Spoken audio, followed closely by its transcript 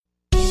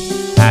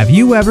Have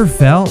you ever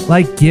felt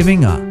like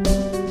giving up,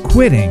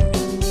 quitting,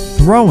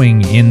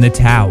 throwing in the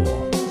towel?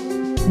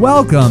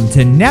 Welcome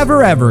to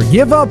Never Ever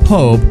Give Up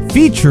Hope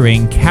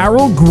featuring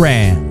Carol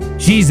Graham.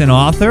 She's an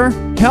author,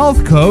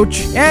 health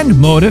coach, and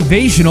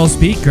motivational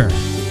speaker.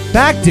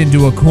 Backed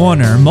into a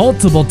corner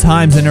multiple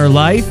times in her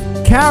life,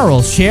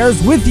 Carol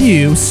shares with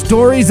you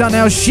stories on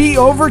how she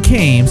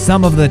overcame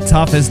some of the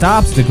toughest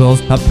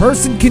obstacles a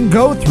person can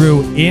go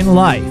through in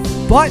life,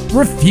 but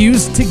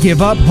refused to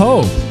give up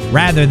hope.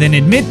 Rather than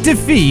admit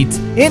defeat,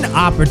 an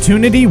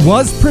opportunity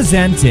was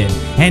presented,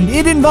 and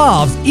it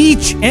involves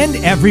each and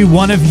every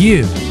one of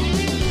you.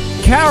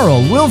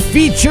 Carol will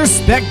feature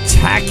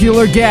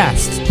spectacular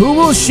guests who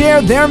will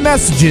share their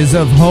messages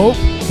of hope,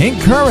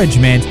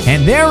 encouragement,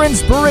 and their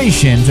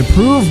inspiration to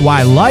prove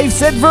why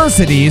life's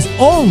adversities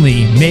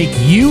only make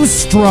you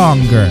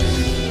stronger.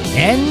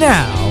 And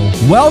now,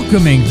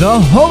 welcoming the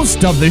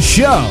host of the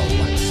show,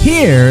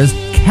 here's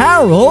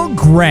Carol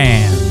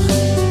Graham.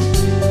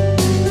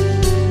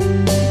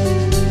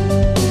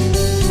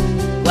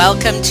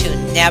 Welcome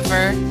to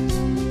Never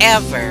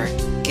Ever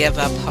Give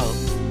Up Hope.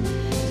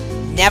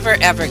 Never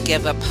Ever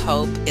Give Up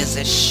Hope is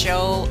a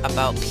show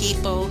about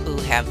people who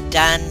have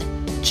done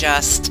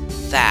just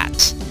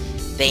that.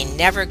 They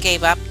never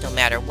gave up no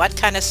matter what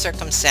kind of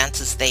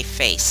circumstances they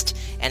faced,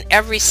 and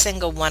every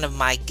single one of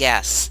my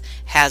guests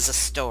has a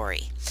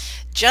story.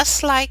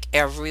 Just like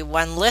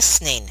everyone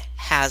listening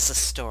has a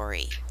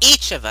story.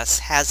 Each of us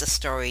has a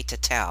story to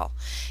tell.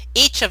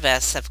 Each of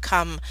us have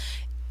come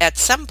at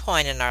some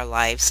point in our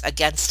lives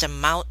against a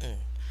mountain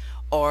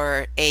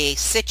or a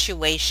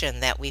situation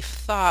that we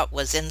thought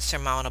was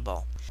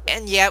insurmountable.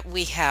 And yet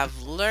we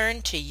have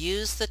learned to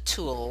use the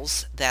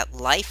tools that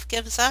life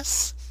gives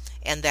us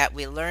and that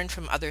we learn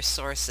from other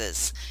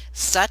sources,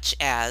 such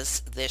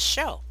as this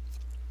show.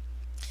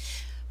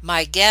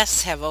 My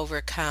guests have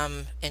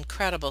overcome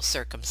incredible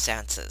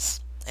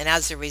circumstances, and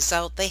as a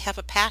result, they have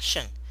a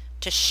passion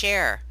to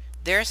share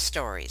their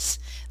stories,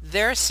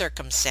 their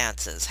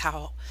circumstances,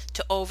 how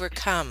to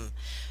overcome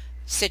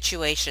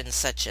situations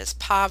such as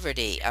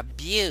poverty,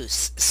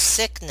 abuse,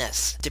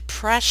 sickness,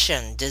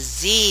 depression,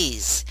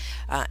 disease,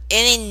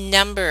 any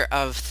number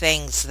of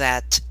things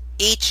that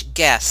each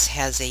guest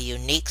has a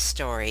unique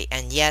story,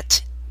 and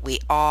yet we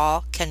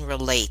all can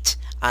relate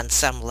on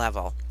some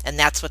level. And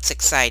that's what's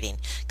exciting,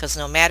 because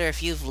no matter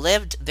if you've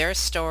lived their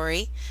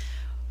story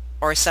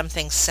or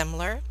something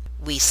similar,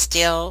 we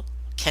still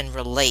can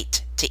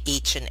relate to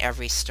each and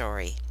every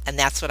story. And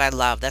that's what I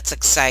love. That's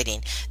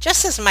exciting.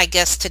 Just as my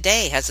guest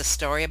today has a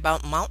story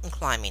about mountain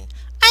climbing.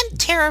 I'm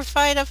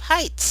terrified of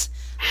heights.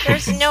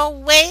 There's no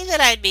way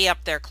that I'd be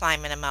up there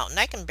climbing a mountain.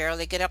 I can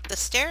barely get up the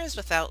stairs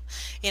without,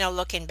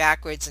 looking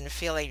backwards and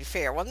feeling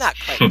fear. Well, not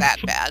quite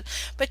that bad,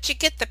 but you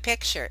get the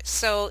picture.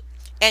 So,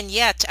 and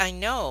yet I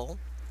know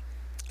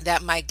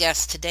that my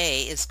guest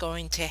today is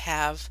going to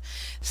have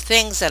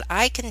things that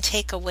I can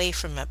take away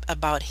from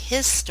about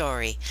his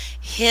story,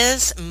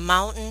 his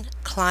mountain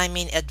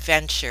climbing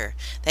adventure,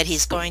 that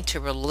he's going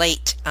to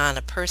relate on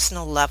a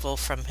personal level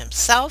from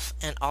himself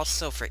and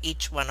also for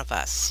each one of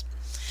us.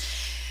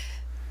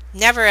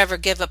 Never Ever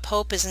Give Up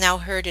Hope is now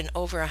heard in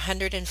over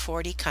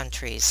 140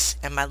 countries,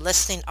 and my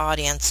listening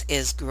audience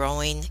is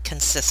growing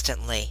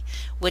consistently,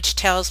 which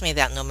tells me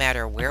that no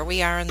matter where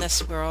we are in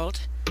this world,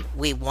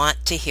 we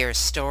want to hear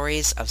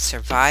stories of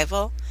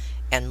survival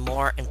and,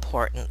 more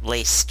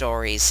importantly,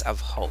 stories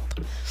of hope.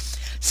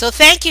 So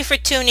thank you for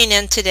tuning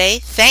in today.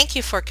 Thank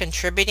you for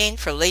contributing,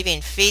 for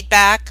leaving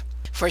feedback,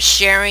 for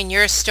sharing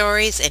your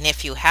stories. And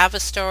if you have a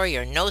story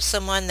or know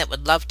someone that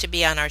would love to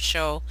be on our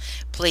show,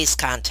 please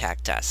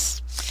contact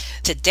us.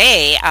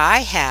 Today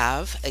I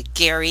have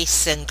Gary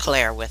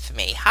Sinclair with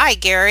me. Hi,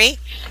 Gary.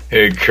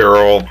 Hey,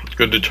 Carol. It's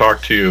good to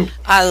talk to you.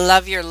 I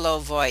love your low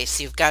voice.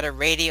 You've got a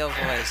radio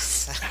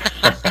voice.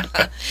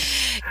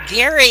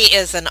 Gary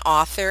is an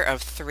author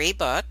of 3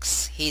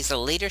 books. He's a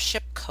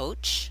leadership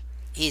coach.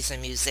 He's a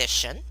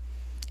musician,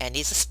 and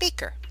he's a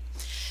speaker.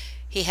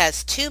 He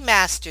has 2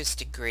 master's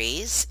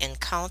degrees in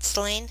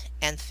counseling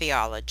and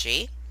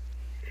theology,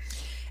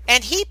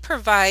 and he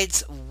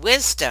provides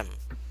wisdom,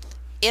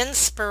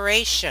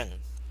 inspiration,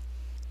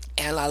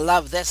 and I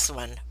love this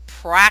one,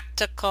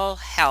 practical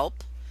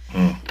help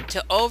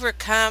to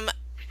overcome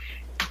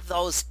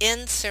those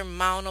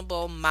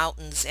insurmountable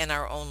mountains in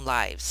our own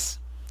lives.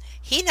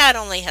 He not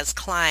only has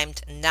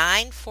climbed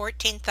 9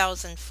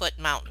 14,000-foot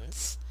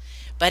mountains,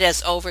 but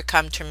has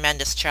overcome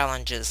tremendous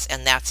challenges,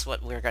 and that's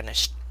what we're going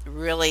to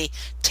really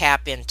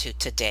tap into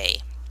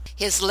today.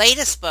 His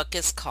latest book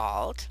is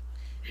called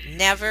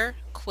Never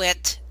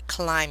Quit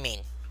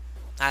Climbing.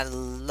 I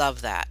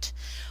love that.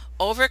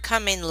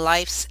 Overcoming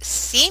life's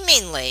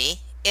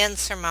seemingly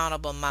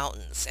insurmountable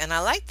mountains. And I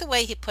like the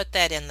way he put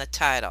that in the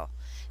title.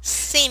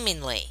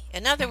 Seemingly.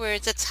 In other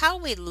words, it's how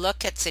we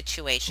look at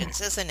situations,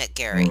 isn't it,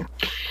 Gary?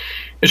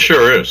 It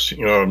sure is.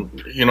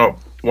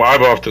 Well,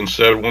 I've often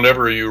said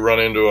whenever you run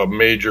into a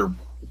major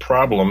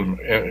problem,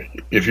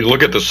 if you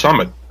look at the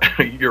summit,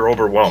 you're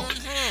overwhelmed.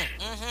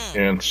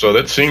 And so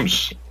that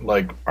seems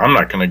like I'm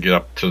not going to get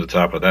up to the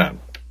top of that.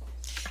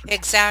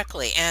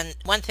 Exactly. And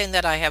one thing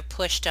that I have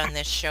pushed on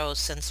this show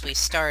since we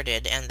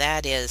started, and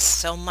that is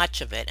so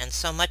much of it, and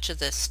so much of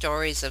the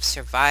stories of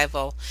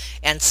survival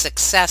and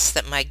success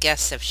that my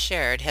guests have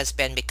shared has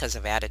been because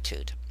of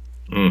attitude.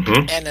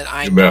 Mm-hmm. And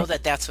I You know bet.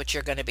 that that's what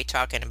you're going to be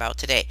talking about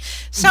today. You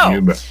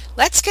So bet.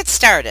 let's get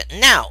started.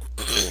 Now,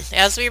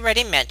 as we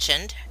already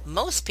mentioned,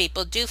 most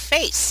people do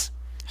face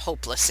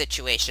hopeless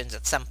situations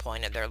at some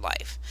point in their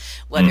life,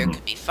 whether it Mm-hmm.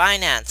 could be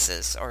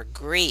finances or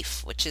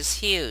grief, which is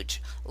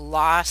huge,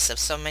 loss of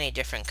so many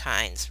different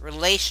kinds,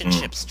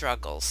 relationship Mm-hmm.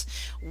 struggles,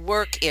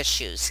 work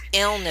issues,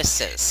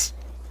 illnesses.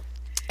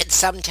 And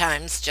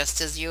sometimes,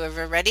 just as you have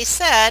already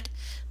said,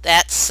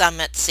 that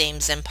summit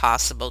seems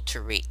impossible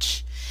to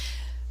reach.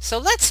 So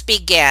let's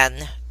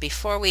begin.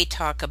 Before we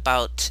talk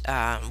about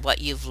what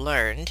you've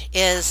learned,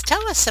 is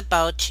tell us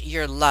about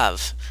your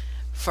love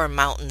for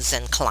mountains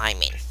and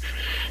climbing.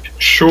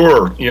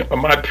 Sure. Yeah,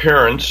 my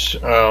parents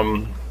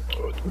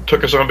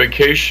took us on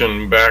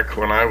vacation back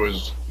when I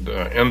was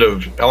the end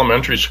of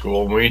elementary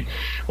school. One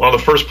of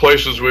the first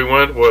places we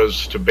went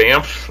was to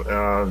Banff,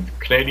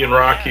 Canadian Yes,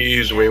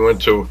 Rockies. We yes.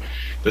 went to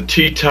the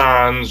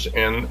Tetons,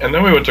 and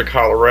then we went to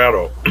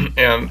Colorado.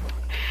 And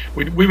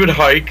we would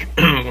hike.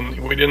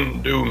 We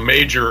didn't do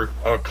major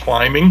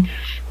climbing,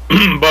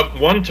 but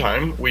one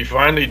time we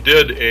finally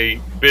did a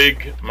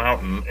big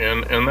mountain,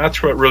 and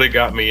that's what really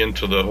got me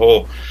into the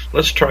whole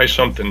let's try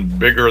something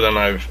bigger than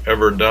I've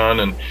ever done.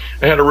 And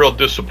I had a real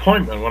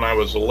disappointment when I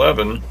was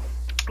 11,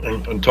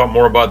 and talk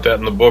more about that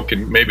in the book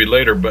and maybe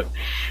later. But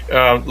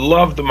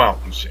loved the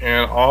mountains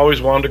and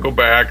always wanted to go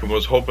back and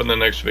was hoping the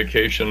next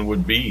vacation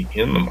would be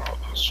in the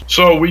mountains.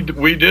 So we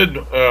did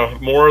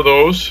more of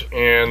those,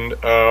 and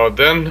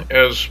then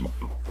as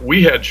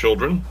we had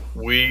children,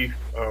 we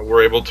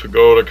were able to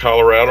go to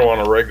Colorado on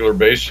a regular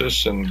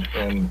basis and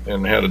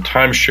had a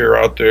timeshare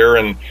out there.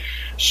 And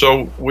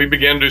so we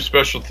began to do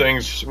special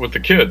things with the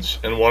kids.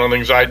 And one of the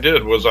things I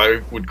did was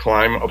I would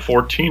climb a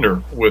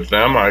 14er with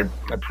them. I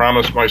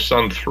promised my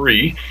son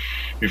 3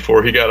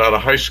 before he got out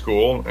of high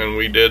school, and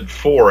we did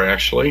 4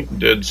 actually.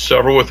 Did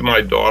several with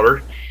my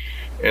daughter,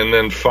 and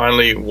then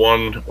finally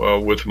one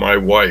with my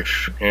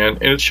wife. And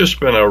it's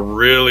just been a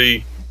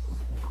really,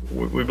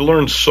 we've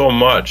learned so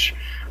much.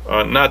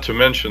 Not to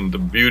mention the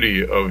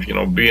beauty of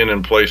being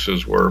in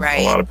places where a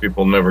Right. lot of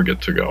people never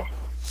get to go.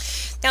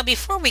 Now,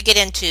 before we get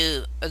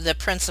into the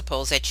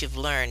principles that you've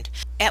learned,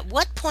 at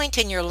what point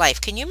in your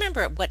life, can you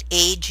remember at what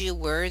age you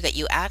were that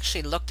you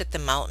actually looked at the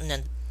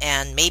mountain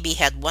and maybe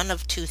had one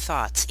of two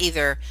thoughts?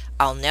 Either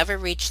I'll never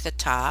reach the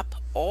top,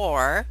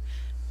 or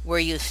were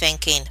you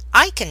thinking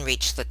I can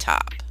reach the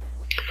top?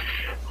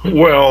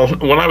 Well,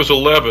 when I was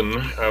 11,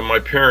 my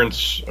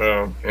parents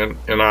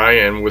and I,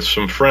 and with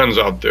some friends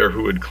out there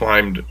who had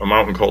climbed a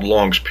mountain called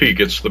Long's Peak,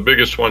 it's the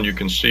biggest one you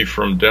can see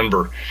from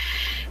Denver.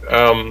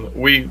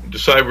 We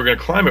decided we're going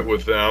to climb it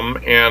with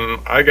them,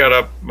 and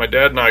my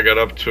dad and I got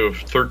up to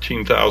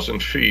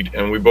 13,000 feet,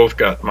 and we both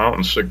got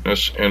mountain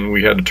sickness, and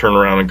we had to turn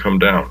around and come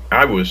down.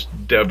 I was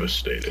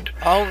devastated.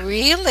 Oh,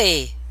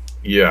 really?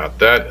 Yeah,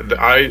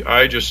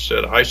 I just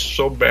said I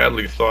so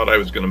badly thought I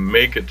was going to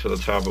make it to the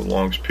top of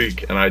Long's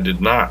Peak, and I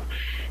did not.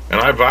 And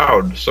I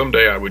vowed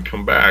someday I would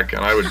come back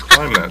and I would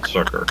climb that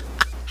sucker.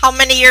 How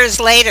many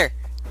years later?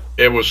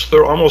 It was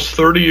almost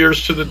 30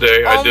 years to the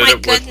day. Oh, my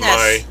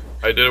goodness.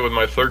 I did it with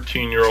my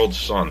 13-year-old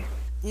son.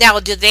 Now,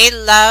 do they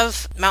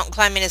love mountain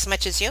climbing as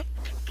much as you?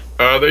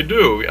 They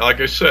do. Like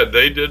I said,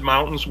 they did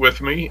mountains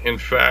with me. In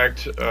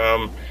fact,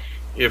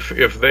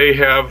 if they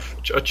have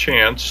a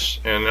chance,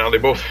 and now they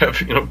both have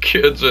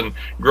kids and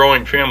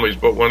growing families,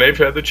 but when they've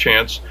had the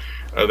chance,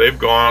 they've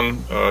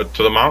gone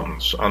to the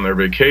mountains on their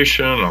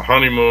vacation, a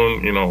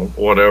honeymoon,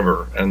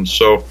 whatever. And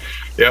so,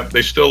 yeah,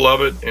 they still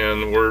love it,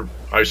 and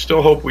I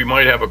still hope we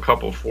might have a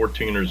couple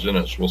 14ers in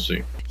us. We'll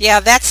see. Yeah,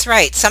 that's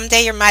right.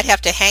 Someday you might have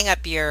to hang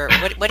up your,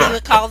 what do you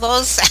call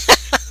those?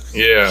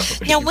 Yeah,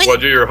 Now, when well,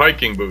 do your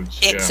hiking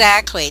boots. Yeah.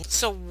 exactly.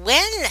 So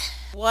when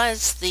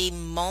was the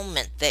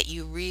moment that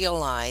you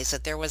realized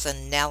that there was an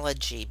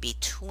analogy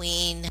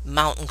between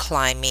mountain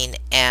climbing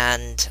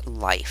and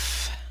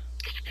life?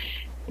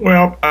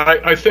 Well,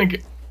 I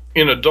think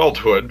in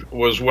adulthood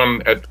was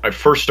when I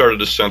first started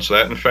to sense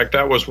that. In fact,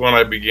 that was when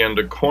I began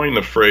to coin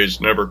the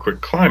phrase "never quit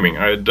climbing."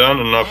 I had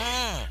done enough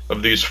Mm,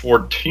 of these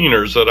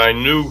 14ers that I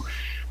knew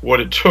what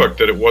it took.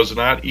 That it was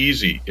not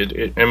easy.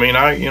 I mean,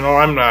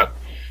 I'm not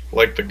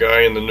like the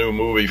guy in the new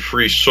movie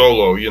Free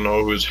Solo,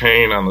 who's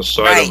hanging on the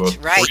side of a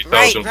right, right,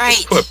 right,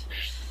 3,000-foot cliff. right.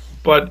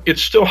 But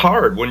it's still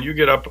hard when you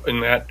get up in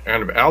that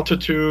kind of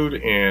altitude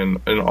and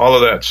all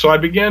of that. So I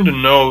began to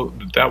know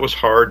that was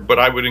hard, but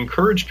I would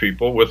encourage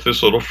people with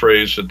this little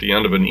phrase at the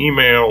end of an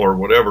email or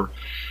whatever,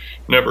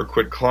 never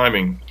quit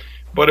climbing.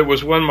 But it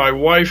was when my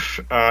wife,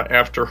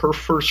 after her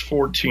first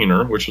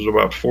 14er, which was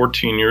about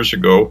 14 years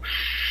ago,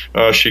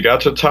 she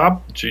got to the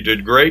top. She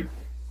did great.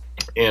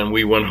 And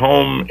we went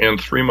home, and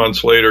 3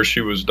 months later, she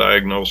was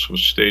diagnosed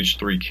with stage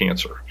 3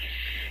 cancer.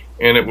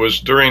 And it was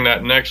during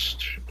that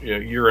next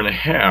year and a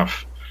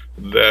half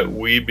that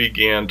we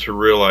began to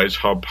realize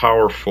how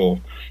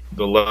powerful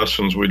the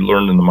lessons we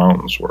learned in the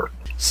mountains were.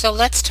 So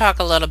let's talk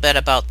a little bit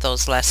about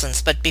those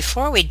lessons. But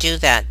before we do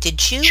that,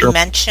 did you Sure.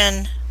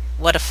 mention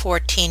what a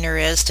 14er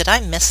is? Did I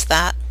miss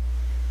that?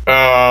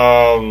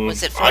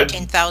 Was it I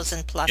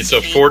 14,000 plus It's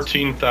a feet?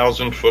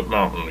 14,000-foot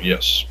mountain.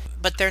 Yes.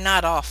 But they're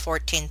not all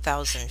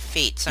 14,000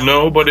 feet. So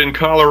No, but in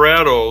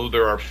Colorado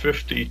there are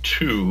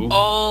 52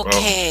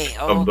 okay,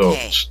 of okay.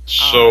 those. All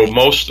So right.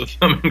 most of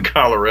them in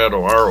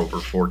Colorado are over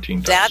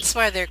 14,000. That's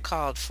why they're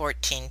called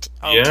 14.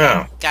 Okay,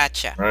 Yeah.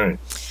 gotcha. Right.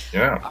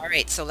 Yeah. All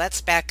right, so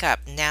let's back up.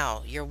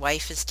 Now, your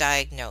wife is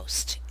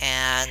diagnosed,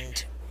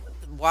 and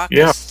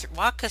Yeah.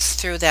 walk us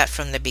through that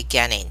from the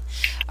beginning.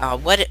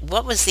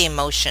 What was the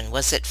emotion?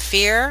 Was it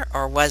fear,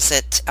 or was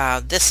it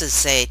this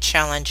is a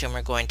challenge and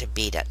we're going to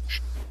beat it?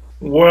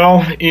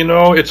 Well,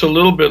 it's a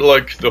little bit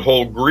like the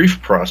whole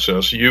grief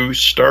process. You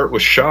start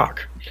with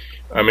shock.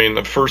 I mean,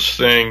 the first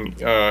thing,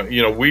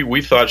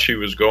 we thought she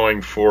was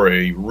going for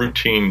a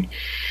routine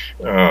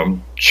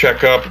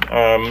checkup,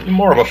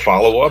 more of a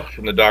follow-up,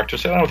 and the doctor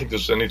said, I don't think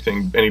this is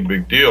any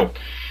big deal.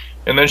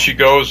 And then she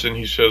goes and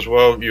he says,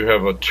 well, you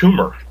have a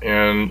tumor,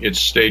 and it's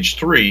stage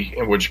 3,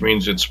 which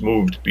means it's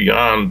moved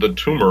beyond the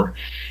tumor.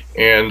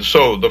 And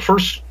so the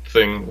first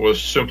thing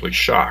was simply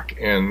shock,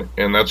 and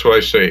that's what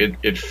I say.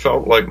 It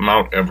felt like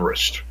Mount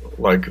Everest,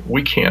 like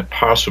we can't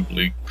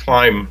possibly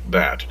climb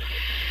that.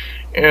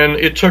 And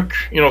it took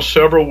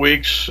several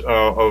weeks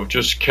of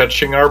just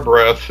catching our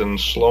breath and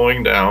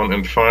slowing down,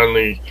 and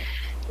finally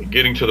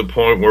getting to the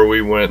point where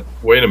we went,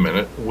 wait a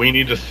minute, we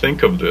need to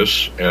think of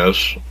this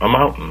as a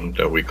mountain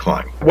that we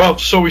climb. Well,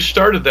 so we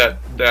started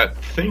that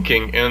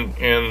thinking,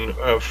 and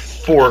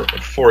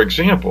for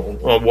example,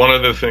 one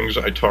of the things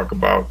I talk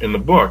about in the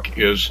book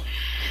is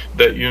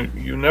that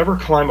you never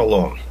climb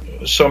alone.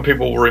 Some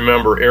people will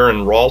remember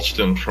Aaron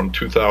Ralston from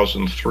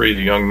 2003,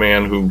 the young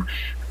man who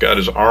got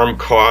his arm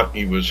caught.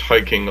 He was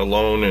hiking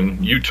alone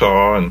in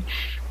Utah, and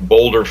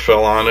boulder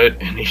fell on it,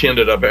 and he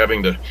ended up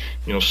having to,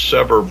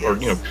 sever or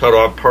cut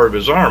off part of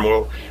his arm.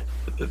 Well,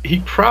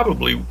 he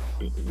probably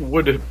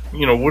would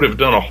have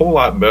done a whole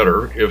lot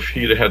better if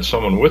he'd had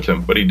someone with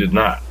him, but he did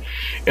not.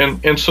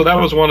 And so that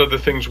was one of the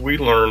things we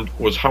learned,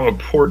 was how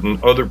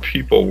important other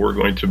people were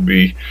going to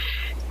be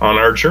on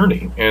our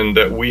journey, and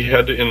that we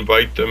had to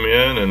invite them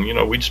in,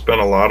 and we'd spent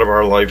a lot of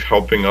our life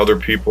helping other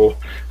people.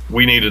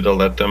 We needed to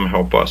let them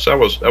help us. That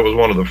was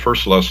one of the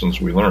first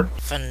lessons we learned.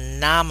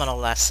 Phenomenal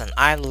lesson.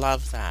 I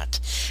love that.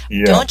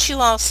 Yeah. Don't you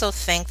also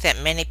think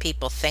that many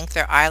people think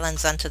they're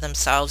islands unto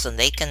themselves, and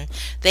they can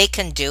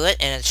do it,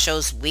 and it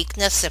shows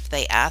weakness if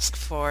they ask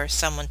for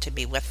someone to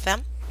be with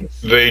them?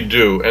 They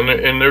do,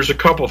 and there's a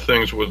couple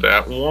things with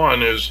that.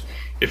 One is,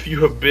 if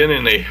you have been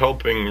in a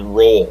helping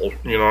role,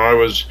 I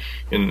was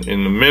in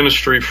the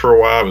ministry for a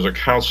while. I was a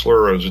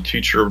counselor. I was a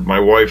teacher. My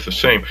wife, the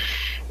same.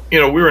 We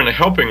were in a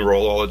helping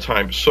role all the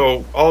time.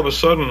 So all of a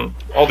sudden,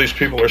 all these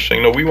people are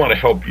saying, "No, we want to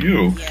help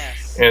you."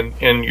 Yes.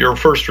 And your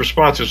first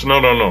response is, "No,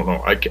 no, no,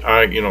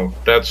 no.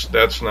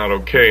 That's not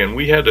okay." And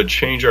we had to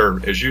change our,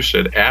 as you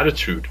said,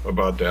 attitude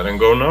about that, and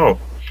go, "No,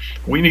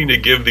 we need to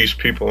give these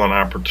people an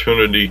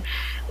opportunity.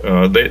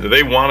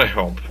 They want to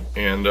help."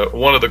 And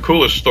one of the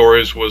coolest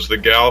stories was the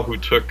gal who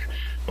took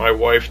my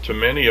wife to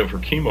many of her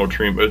chemo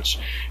treatments,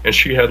 and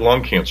she had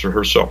lung cancer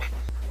herself.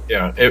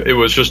 Yeah, it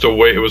was just a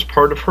way. It was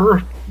part of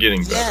her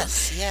getting better.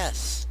 Yes,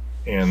 yes.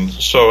 And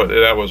so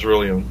that was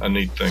really a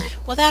neat thing.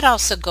 Well, that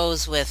also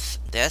goes with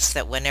this,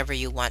 that whenever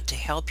you want to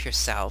help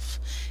yourself,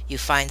 you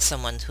find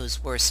someone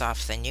who's worse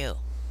off than you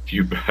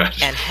You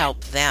bet. and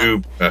help them.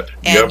 You bet.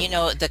 And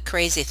Yep. the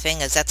crazy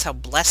thing is that's how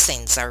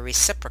blessings are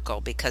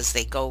reciprocal, because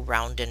they go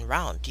round and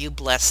round. You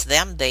bless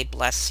them, they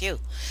bless you.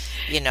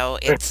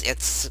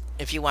 It's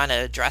if you want to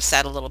address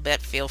that a little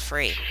bit, feel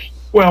free.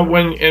 Well,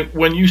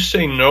 when you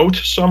say no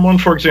to someone,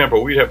 for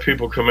example, we'd have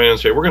people come in and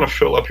say, "We're going to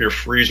fill up your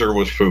freezer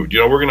with food.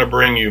 We're going to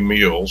bring you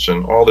meals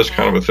and all this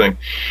kind of a thing."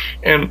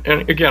 And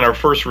again, our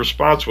first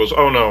response was,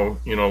 "Oh no,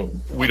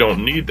 we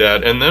don't need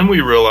that." And then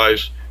we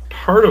realized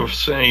part of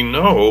saying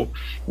no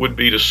would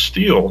be to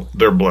steal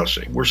their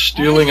blessing. We're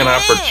stealing an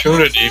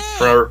opportunity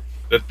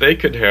that they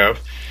could have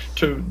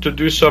to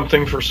do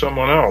something for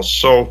someone else.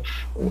 So,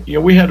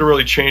 we had to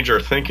really change our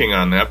thinking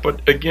on that.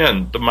 But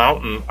again, the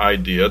mountain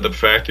idea, the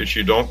fact that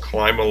you don't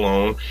climb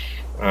alone.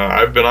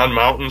 I've been on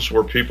mountains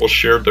where people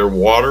shared their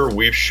water.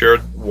 We've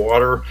shared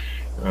water.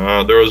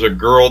 There was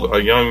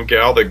a young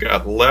gal that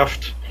got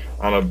left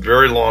on a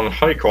very long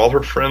hike. All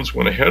her friends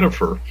went ahead of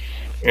her,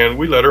 and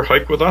we let her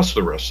hike with us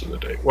the rest of the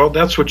day. Well,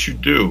 that's what you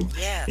do.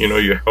 Yes.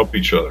 You help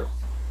each other.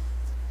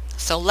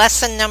 So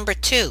lesson number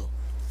 2.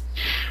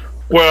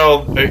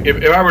 Well,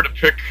 if I were to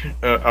pick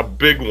a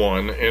big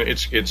one, and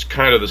it's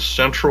kind of the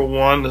central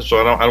one, so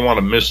I don't want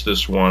to miss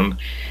this one.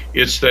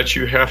 It's that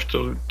you have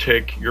to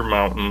take your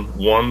mountain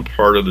one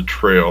part of the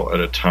trail at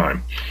a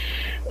time.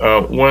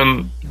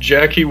 When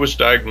Jackie was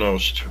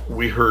diagnosed,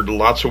 we heard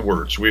lots of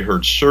words. We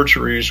heard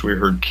surgeries, we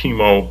heard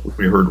chemo,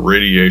 we heard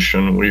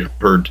radiation, we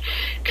heard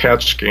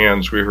CAT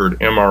scans, we heard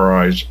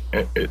MRIs.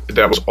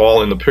 That was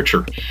all in the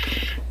picture.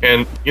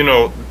 And,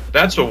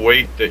 that's a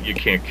weight that you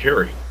can't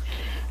carry.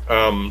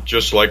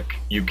 Just like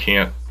you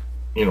can't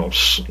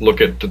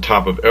look at the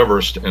top of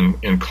Everest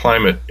and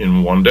climb it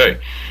in one day.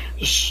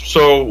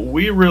 So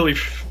we really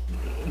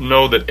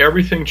know that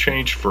everything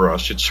changed for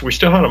us. We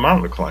still had a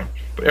mountain to climb,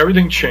 but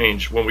everything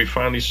changed when we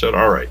finally said,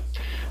 all right,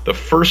 the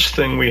first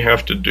thing we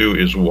have to do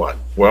is what?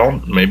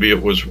 Well, maybe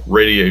it was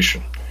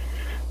radiation.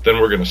 Then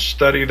we're going to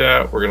study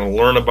that. We're going to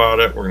learn about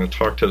it. We're going to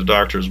talk to the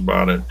doctors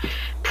about it,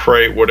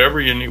 pray, whatever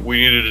we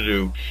needed to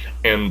do.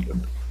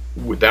 And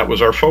that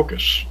was our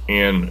focus.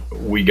 And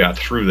we got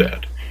through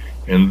that.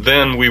 And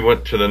then we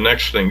went to the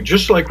next thing.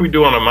 Just like we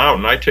do on a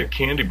mountain, I take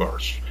candy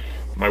bars.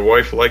 My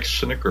wife likes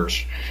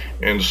Snickers.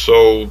 And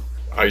so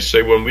I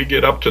say when we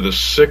get up to the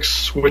 6th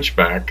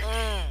switchback,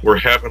 we're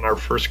having our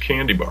first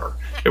candy bar.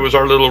 It was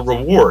our little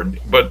reward.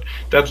 But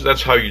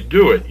that's how you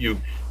do it.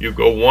 You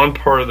go one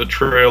part of the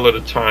trail at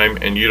a time,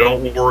 and you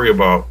don't worry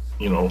about,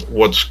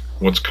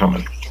 what's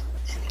coming.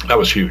 That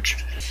was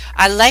huge.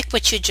 I like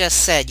what you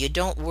just said. You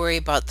don't worry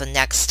about the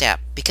next step,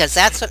 because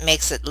that's what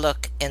makes it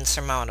look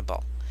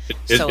insurmountable.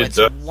 So it's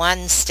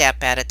one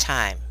step at a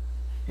time.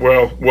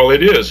 Well,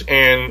 it is.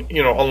 And,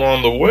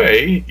 along the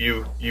way,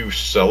 you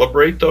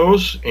celebrate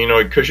those,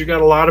 because you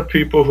got a lot of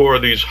people who are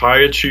these high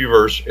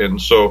achievers. And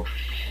so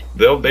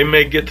they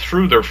may get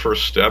through their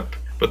first step,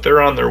 but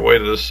they're on their way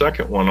to the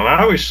second one. And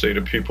I always say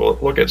to people,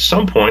 look, at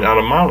some point on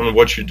a mountain,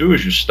 what you do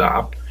is you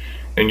stop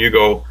and you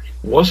go,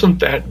 wasn't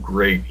that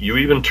great? You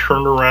even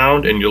turn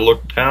around and you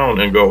look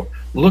down and go,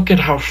 look at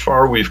how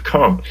far we've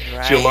come.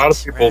 Right, see, a lot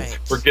of people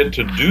forget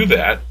to do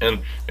that,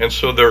 and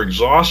so they're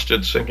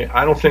exhausted, thinking,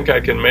 I don't think I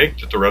can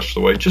make it the rest of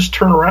the way. Just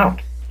turn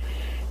around.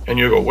 And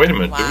you go, wait a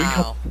minute, did we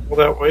come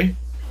that way?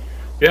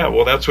 Yeah,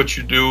 well, that's what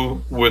you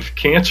do with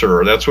cancer,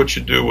 or that's what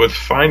you do with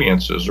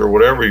finances, or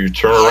whatever. You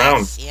turn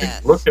around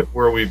and look at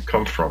where we've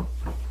come from.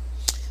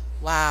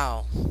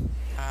 Wow. Oh,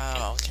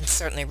 I can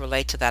certainly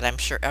relate to that. I'm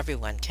sure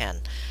everyone can.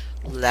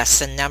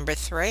 Lesson number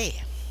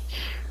 3.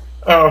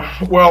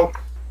 Well,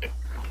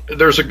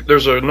 there's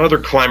another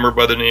climber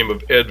by the name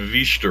of Ed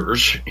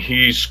Viesturs.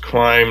 He's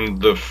climbed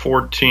the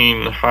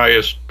 14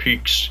 highest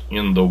peaks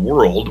in the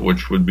world,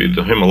 which would be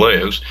the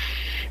Himalayas,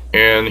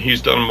 and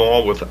he's done them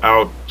all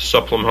without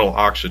supplemental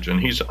oxygen.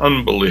 He's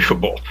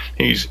unbelievable.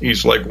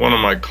 He's like one of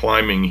my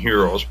climbing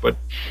heroes. But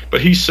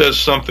he says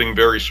something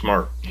very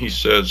smart. He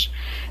says,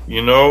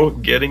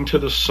 getting to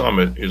the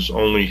summit is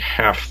only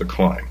half the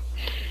climb.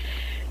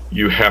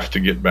 You have to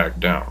get back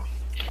down.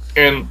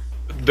 And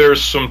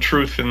there's some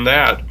truth in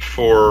that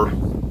for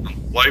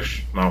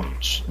life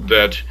mountains,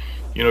 that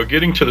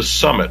getting to the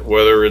summit,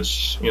 whether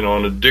it's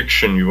an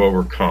addiction you've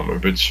overcome,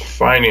 if it's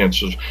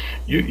finances,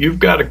 you've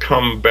got to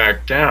come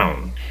back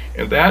down,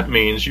 and that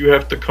means you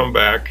have to come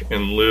back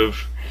and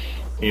live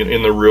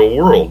in the real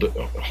world.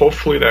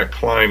 Hopefully that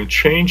climb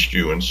changed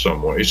you in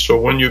some way,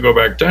 so when you go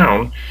back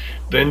down,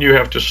 then you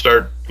have to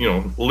start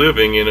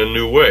living in a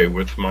new way.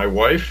 With my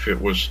wife,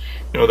 it was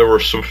there were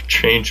some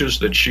changes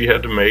that she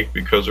had to make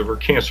because of her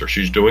cancer.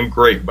 She's doing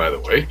great, by the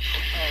way.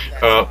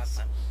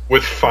 Awesome.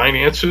 With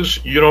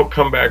finances, you don't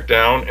come back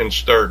down and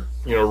start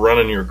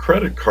running your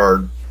credit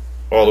card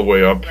all the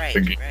way up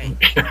again.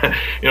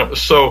 Right.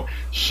 So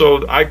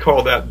I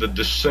call that the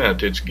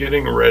descent. It's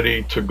getting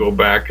ready to go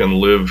back and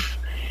live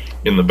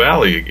in the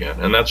valley again,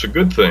 and that's a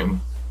good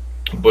thing.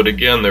 But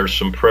again, there's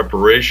some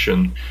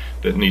preparation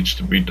that needs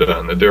to be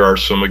done. There are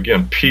some,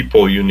 again,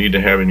 people you need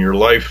to have in your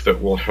life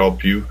that will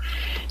help you,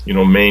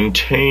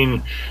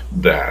 maintain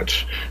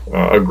that.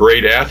 A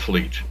great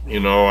athlete,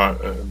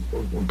 a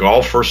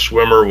golfer,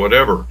 swimmer,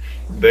 whatever,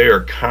 they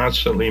are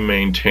constantly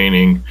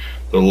maintaining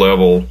the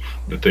level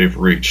that they've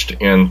reached.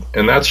 And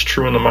that's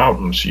true in the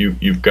mountains.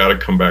 You've got to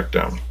come back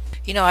down.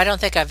 I don't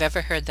think I've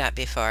ever heard that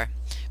before,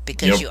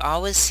 because you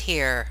always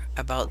hear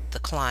about the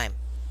climb.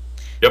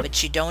 Yep.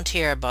 But you don't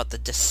hear about the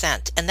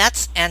descent,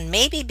 and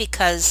maybe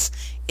because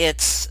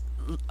it's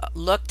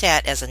looked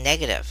at as a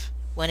negative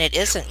when it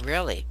isn't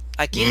really.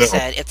 Like you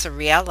said, it's a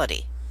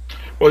reality.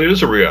 Well, it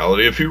is a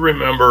reality. If you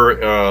remember,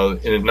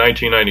 in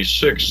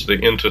 1996, the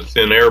Into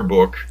Thin Air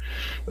book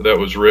that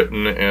was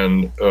written,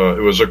 and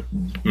it was a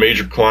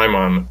major climb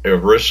on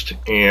Everest,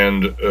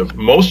 and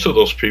most of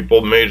those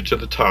people made it to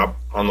the top.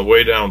 On the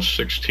way down,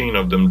 16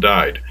 of them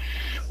died.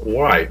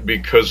 Why?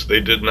 Because they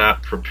did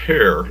not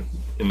prepare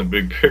in the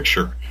big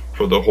picture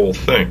for the whole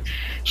thing.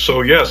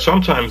 So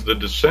sometimes the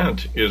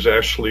descent is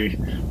actually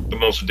the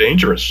most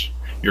dangerous.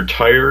 You're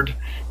tired,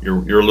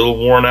 you're a little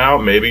worn out,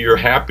 maybe you're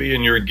happy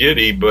and you're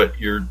giddy, but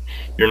you're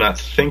not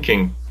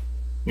thinking,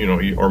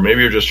 or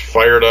maybe you're just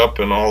fired up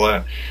and all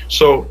that.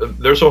 So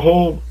there's a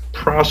whole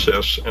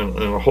process and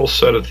a whole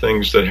set of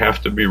things that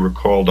have to be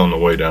recalled on the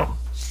way down.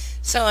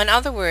 So in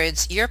other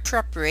words, your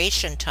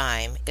preparation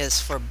time is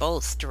for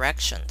both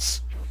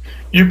directions.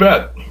 You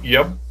bet.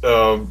 Yep.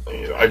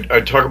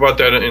 I talk about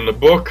that in the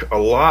book a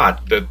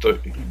lot. That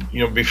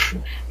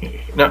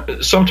now,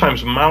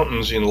 sometimes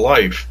mountains in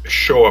life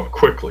show up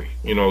quickly.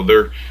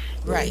 They're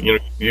right.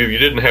 You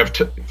didn't have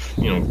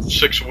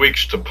 6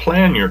 weeks to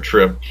plan your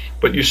trip,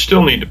 but you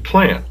still need to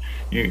plan.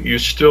 You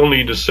still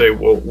need to say,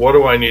 well, what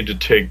do I need to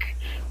take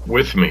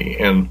with me?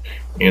 And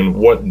and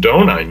what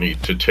don't I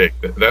need to take?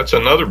 That's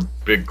another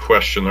big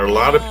question. There are a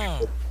lot of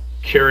people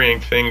carrying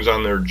things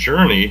on their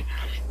journey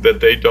that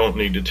they don't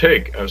need to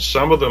take.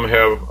 Some of them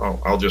have,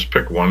 I'll just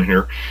pick one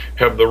here,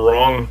 have the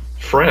wrong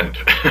friend.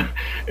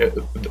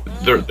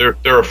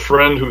 They're a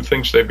friend who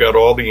thinks they've got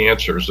all the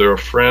answers. They're a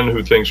friend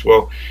who thinks,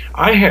 well,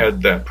 I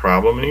had that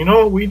problem, and you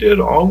know what we did?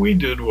 All we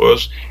did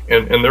was,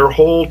 and their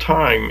whole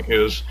time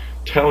is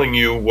telling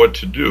you what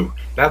to do.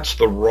 That's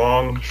the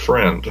wrong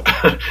friend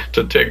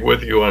to take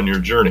with you on your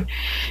journey.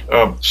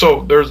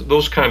 So there's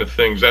those kind of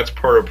things. That's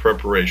part of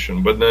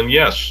preparation. But then,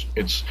 yes,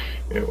 it's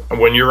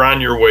when you're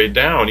on your way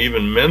down,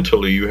 even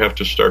mentally, you have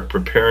to start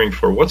preparing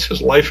for what's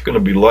his life going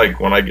to be like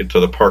when I get to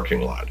the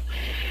parking lot.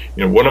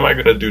 You know, what am I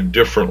going to do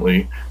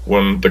differently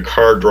when the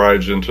car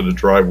drives into the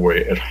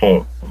driveway at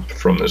home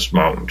from this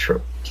mountain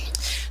trip?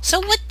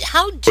 So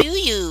how do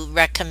you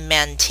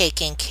recommend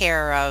taking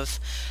care of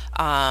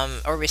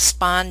or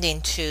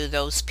responding to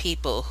those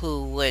people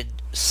who would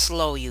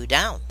slow you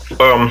down?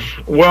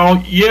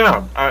 Well,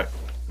 yeah,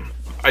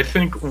 I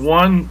think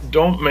one,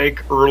 don't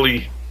make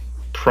early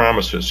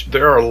promises.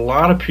 There are a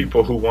lot of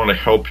people who want to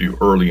help you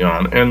early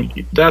on,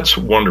 and that's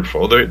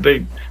wonderful.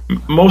 They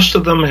most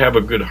of them have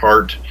a good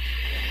heart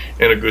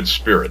and a good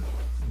spirit.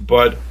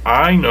 But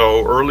I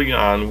know early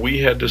on we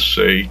had to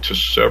say to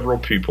several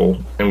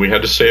people, and we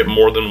had to say it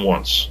more than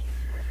once,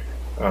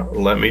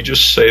 let me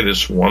just say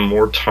this one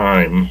more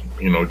time,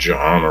 you know,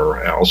 John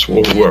or Alice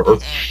or whoever,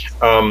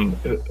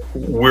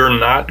 we're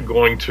not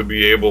going to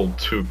be able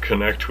to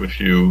connect with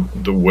you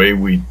the way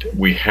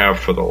we have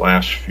for the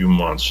last few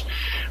months.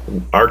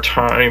 Our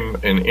time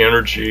and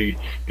energy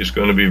is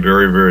going to be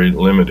very, very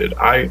limited.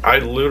 I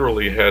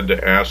literally had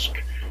to ask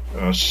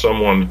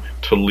someone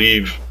to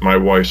leave my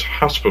wife's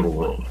hospital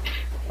room.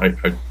 I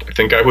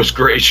think I was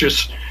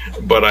gracious,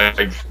 but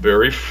I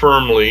very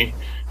firmly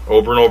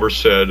over and over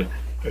said,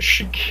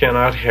 she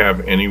cannot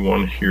have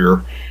anyone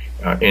here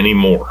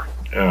anymore,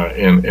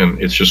 and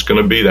it's just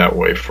going to be that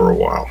way for a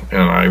while.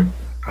 And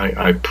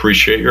I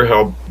appreciate your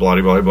help, blah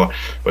blah blah.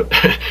 But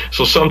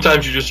so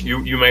sometimes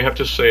you may have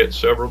to say it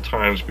several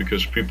times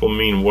because people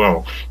mean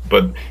well.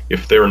 But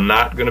if they're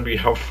not going to be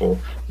helpful,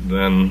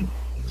 then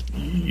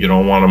you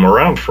don't want them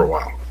around for a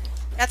while.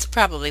 That's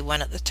probably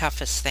one of the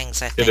toughest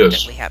things I think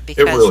that we have, it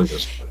really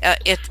because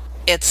is.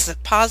 it's a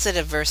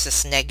positive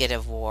versus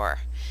negative war.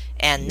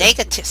 And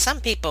some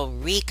people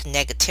wreak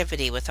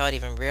negativity without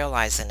even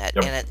realizing it,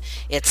 Yep. and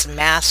it's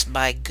masked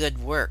by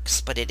good works,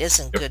 but it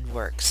isn't good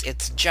works.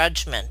 It's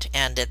judgment,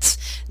 and it's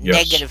Yes.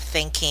 negative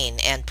thinking,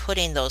 and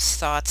putting those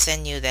thoughts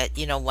in you that,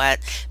 you know what,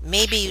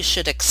 maybe you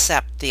should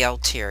accept the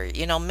ulterior.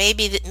 You know,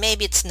 maybe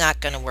it's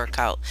not going to work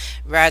out,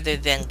 rather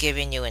than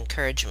giving you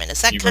encouragement. Is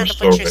that You kind are of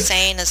what so you're right.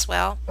 saying as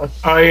well?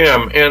 I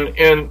am,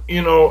 and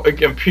you know,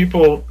 again,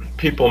 people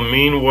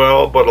mean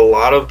well, but a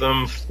lot of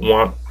them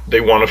want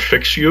to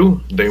fix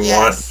you. They want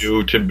Yes.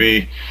 you to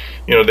be,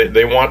 you know,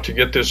 they want to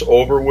get this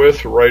over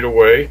with right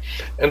away.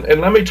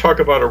 And let me talk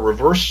about a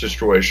reverse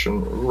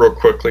situation real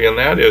quickly, and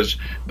that is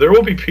there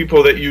will be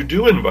people that you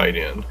do invite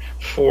in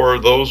for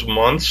those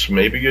months,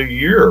 maybe a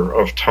year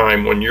of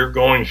time when you're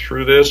going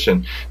through this,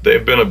 and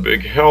they've been a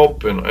big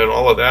help and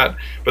all of that.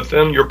 But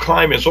then your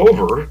climb is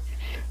over.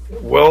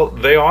 Well,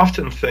 they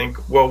often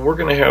think, well, we're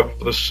going to have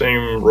the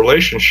same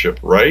relationship,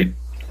 right?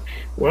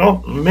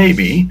 Well,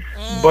 maybe,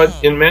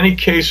 but in many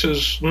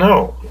cases,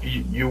 no,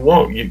 you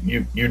won't.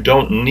 You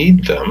don't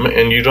need them,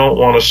 and you don't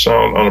want to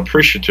sound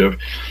unappreciative,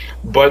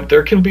 but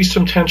there can be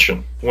some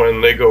tension when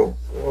they go,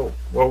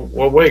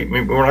 well, wait,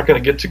 we're not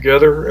going to get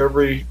together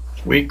every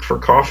week for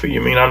coffee?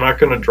 You mean I'm not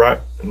going to drive?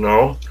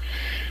 No.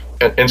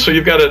 And so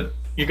you got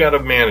to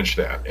manage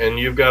that, and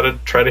you've got to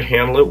try to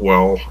handle it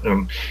well,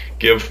 and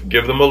give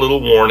them a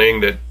little warning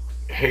that,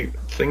 hey,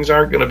 things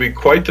aren't going to be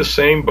quite the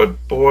same,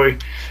 but boy,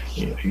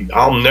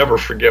 I'll never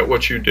forget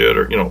what you did,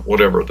 or, you know,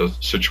 whatever the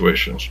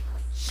situation is.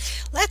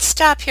 Let's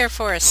stop here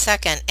for a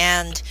second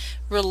and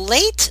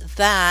relate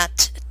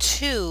that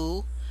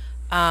to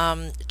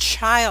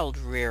child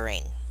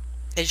rearing.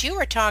 As you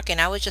were talking,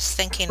 I was just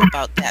thinking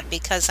about that,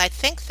 because I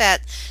think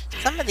that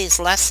some of these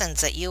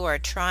lessons that you are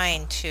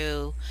trying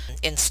to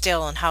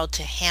instill on how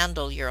to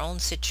handle your own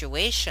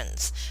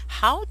situations,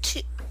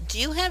 do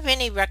you have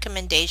any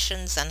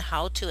recommendations on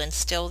how to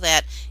instill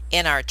that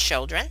in our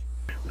children?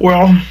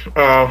 Well,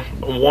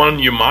 one,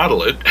 you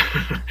model it.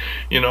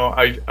 You know,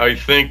 I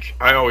think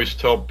I always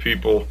tell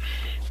people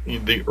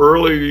the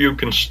earlier you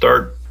can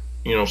start,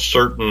 you know,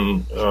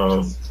 certain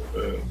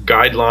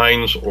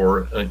guidelines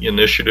or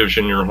initiatives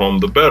in your home,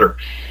 the better.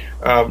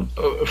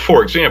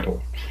 For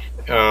example,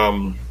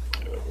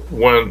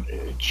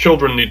 when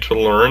children need to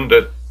learn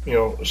that, you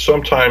know,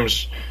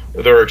 sometimes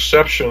there are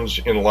exceptions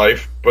in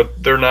life,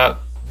 but they're not.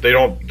 They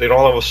don't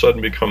all of a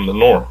sudden become the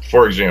norm.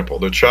 For example,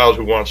 the child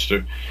who wants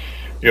to,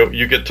 you know,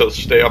 you get to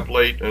stay up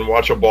late and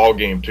watch a ball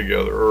game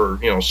together, or,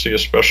 you know, see a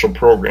special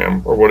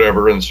program or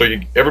whatever, and so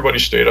everybody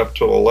stayed up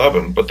till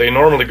 11, but they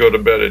normally go to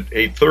bed at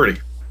 8:30.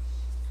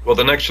 Well,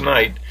 the next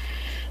night,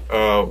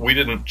 we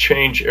didn't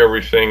change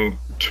everything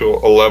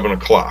till 11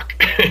 o'clock.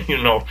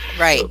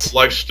 Right.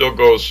 Life still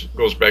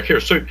goes back here.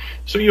 So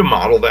you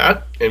model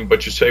that,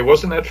 but you say,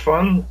 wasn't that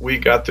fun? We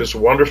got this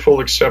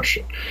wonderful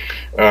exception.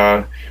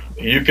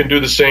 You can do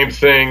the same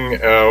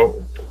thing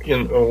on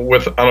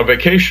a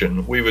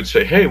vacation. We would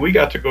say, hey, we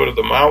got to go to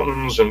the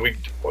mountains and we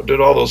did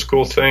all those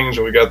cool things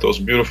and we got those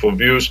beautiful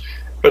views.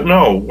 But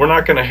no, we're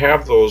not going to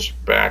have those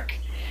back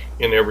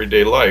in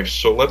everyday life.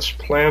 So let's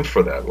plan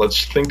for that.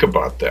 Let's think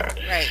about that.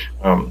 Right.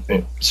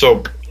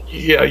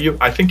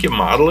 I think you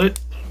model it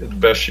the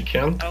best you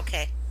can.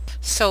 Okay.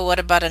 So what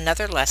about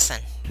another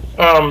lesson?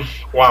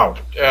 Wow.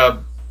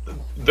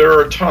 There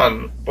are a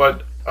ton,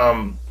 but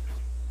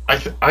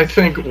I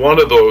think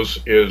one of those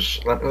is,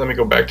 let me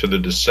go back to the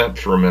descent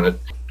for a minute.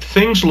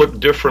 Things look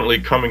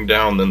differently coming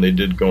down than they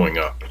did going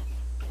up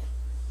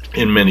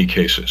in many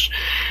cases.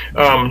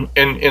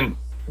 And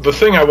the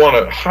thing I want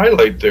to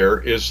highlight there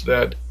is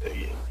that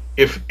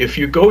if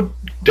you go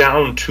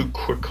down too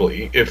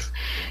quickly, if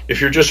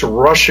you're just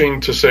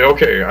rushing to say,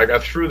 okay, I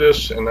got through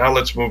this and now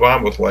let's move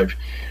on with life,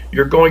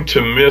 you're going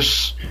to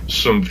miss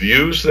some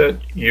views that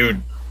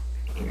you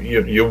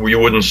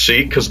wouldn't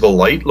see because the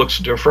light looks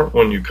different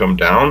when you come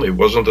down. It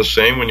wasn't the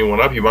same when you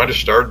went up. You might have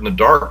started in the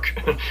dark,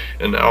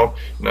 and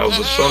now's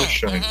the sun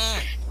shining.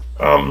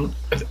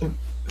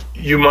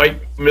 You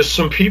might miss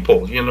some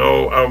people.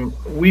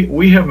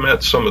 We have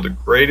met some of the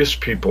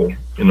greatest people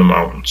in the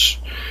mountains.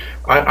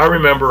 I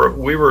remember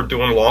we were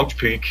doing Longs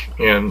Peak,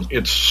 and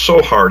it's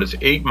so hard. It's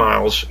 8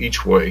 miles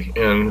each way,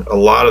 and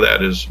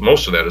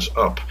most of that is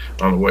up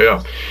on the way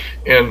up,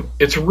 and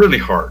it's really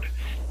hard.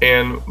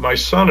 And my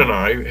son and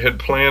I had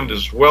planned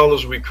as well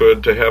as we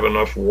could to have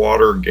enough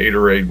water,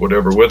 Gatorade,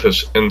 whatever with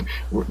us. And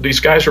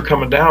these guys were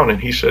coming down, and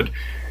he said,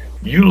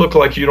 "You look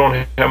like you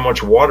don't have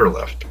much water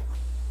left."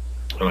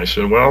 And I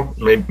said, "Well,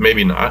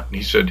 maybe not." And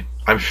he said,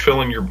 "I'm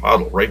filling your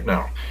bottle right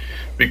now,"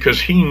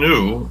 because he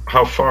knew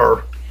how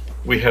far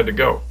we had to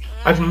go.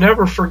 I've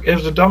never it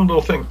was a dumb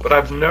little thing, but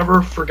I've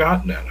never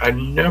forgotten that. I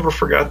never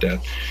forgot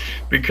that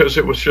because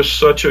it was just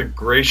such a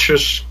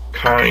gracious,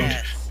 kind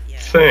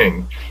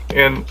thing.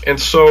 And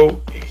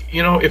so,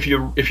 if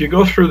you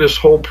go through this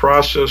whole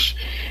process,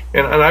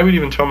 and I would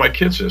even tell my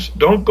kids this,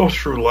 don't go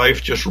through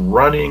life just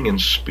running and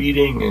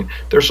speeding. And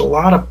there's a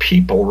lot of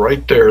people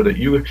right there that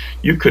you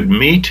could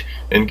meet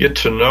and get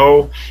to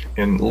know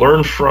and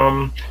learn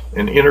from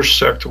and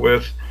intersect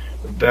with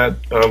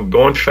that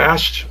going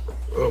fast,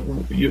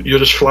 you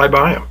just fly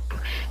by them.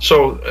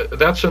 So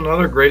that's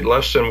another great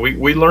lesson.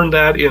 We learned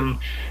that in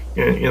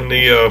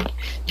the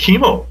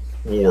chemo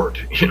ward.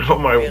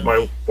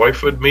 My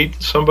wife would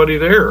meet somebody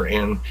there,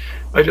 and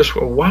I just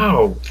go,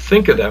 wow,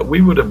 think of that.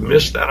 We would have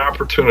missed that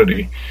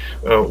opportunity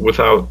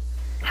without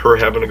her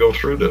having to go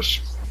through this.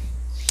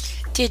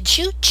 Did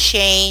you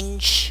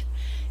change?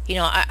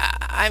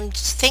 I'm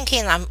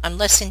thinking, I'm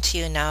listening to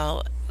you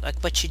now, like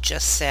what you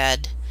just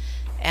said,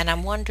 and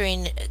I'm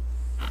wondering,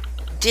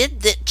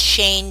 did that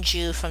change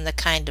you from the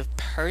kind of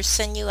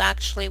person you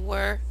actually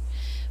were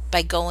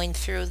by going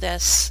through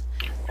this?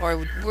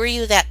 Or were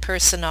you that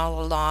person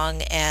all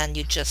along, and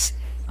you just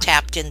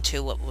tapped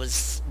into what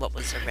was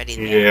already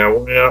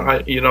there?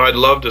 Yeah, I'd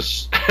love to,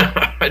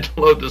 I'd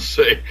love to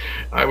say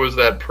I was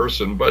that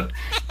person, but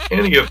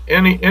any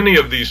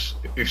of these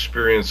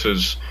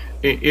experiences,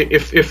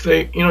 if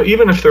they,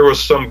 even if there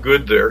was some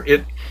good there,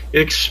 it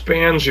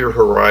expands your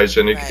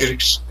horizon. It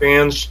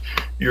expands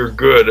your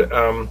good.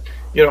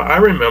 I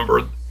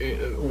remember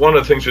one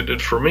of the things it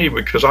did for me,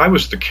 because I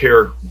was the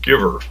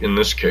caregiver in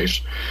this case,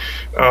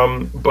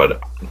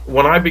 but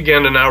when I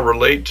began to now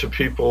relate to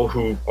people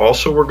who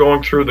also were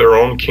going through their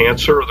own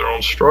cancer or their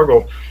own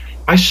struggle,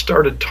 I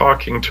started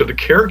talking to the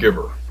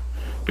caregiver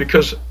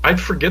because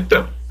I'd forget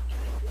them.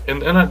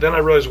 And then I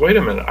realized, wait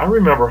a minute, I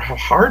remember how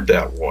hard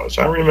that was.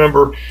 I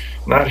remember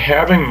not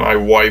having my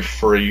wife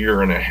for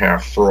 1.5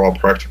 years for all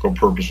practical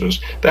purposes.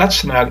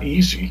 That's not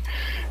easy.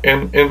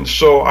 And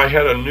so I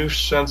had a new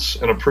sense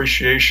and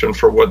appreciation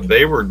for what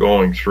they were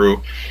going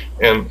through,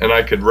 and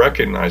I could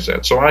recognize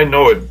that. So I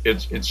know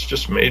it's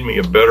just made me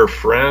a better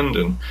friend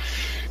and,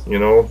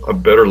 a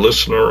better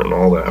listener and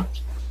all that.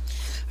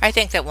 I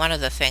think that one of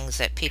the things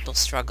that people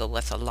struggle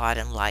with a lot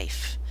in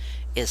life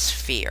is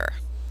fear.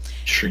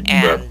 Sure,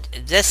 and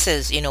this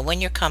is,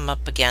 when you come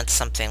up against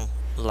something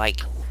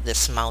like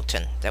this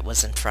mountain that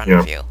was in front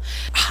of you,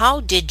 how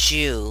did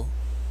you,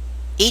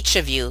 each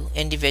of you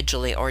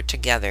individually or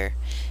together,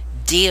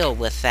 deal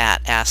with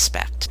that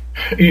aspect?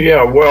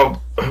 Yeah,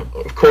 well,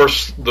 of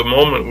course, the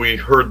moment we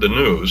heard the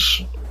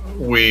news,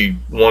 we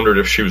wondered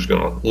if she was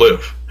going to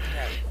live,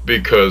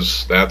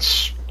 because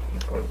that's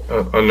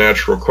a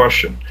natural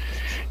question.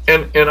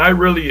 And I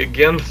really,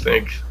 again,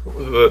 think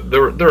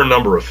there are a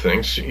number of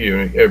things.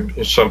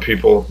 Some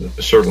people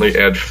certainly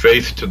add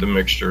faith to the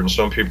mixture, and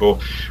some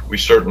people we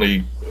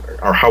certainly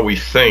are how we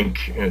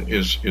think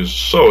is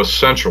so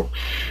essential,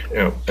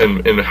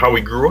 and how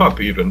we grew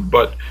up even.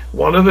 But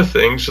one of the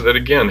things that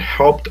again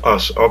helped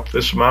us up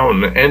this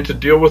mountain and to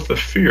deal with the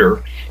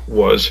fear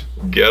was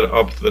get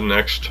up the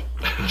next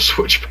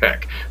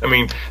switchback. I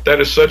mean,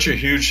 that is such a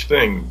huge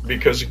thing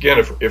because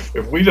again, if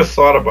we'd have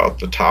thought about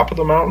the top of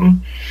the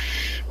mountain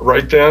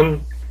right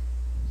then,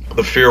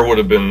 the fear would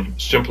have been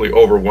simply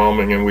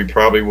overwhelming, and we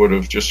probably would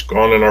have just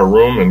gone in our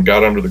room and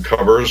got under the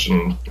covers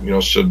and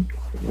said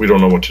we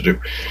don't know what to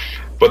do.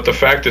 But the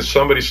fact that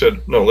somebody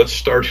said, no, let's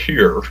start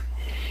here,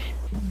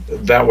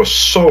 that was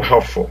so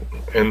helpful.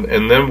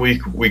 And then we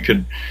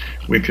could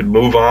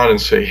move on and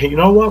say, hey, you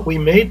know what, we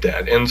made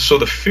that. And so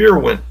the fear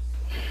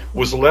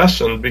was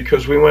lessened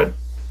because we went,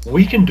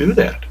 we can do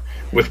that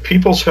with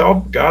people's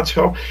help, God's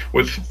help,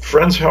 with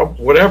friends' help,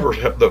 whatever,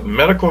 the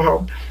medical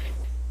help.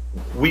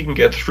 We can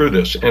get through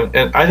this, and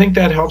I think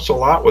that helps a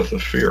lot with the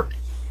fear.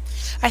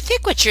 I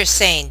think what you're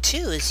saying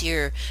too is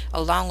you're,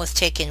 along with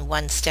taking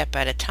one step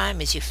at a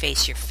time, is you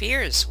face your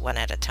fears one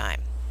at a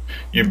time.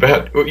 You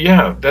bet.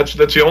 Yeah, that's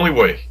the only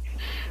way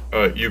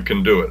you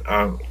can do it.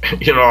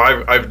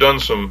 I've done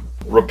some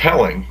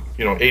rappelling.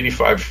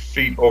 85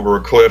 feet over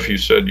a cliff. You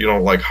said you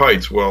don't like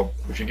heights. Well,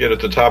 if you get at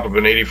the top of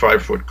an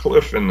 85-foot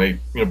cliff and they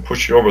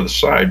push you over the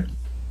side,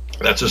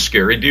 that's a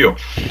scary deal.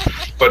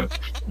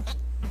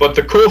 But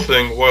the cool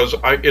thing was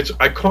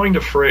I coined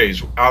a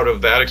phrase out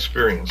of that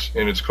experience,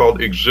 and it's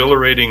called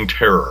exhilarating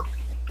terror.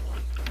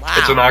 Wow.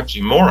 It's an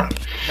oxymoron.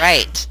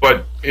 Right.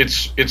 But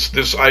it's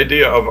this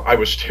idea of I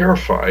was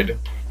terrified.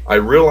 I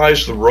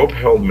realized the rope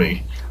held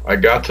me. I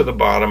got to the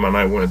bottom and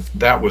I went,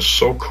 that was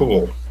so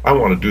cool. I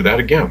want to do that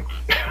again.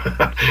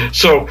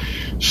 So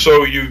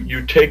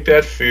you take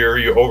that fear,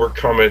 you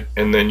overcome it,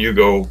 and then you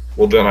go,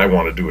 well, then I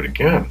want to do it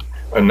again.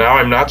 And now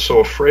I'm not so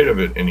afraid of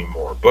it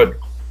anymore.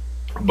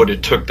 But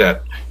it took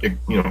that,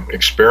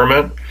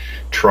 experiment,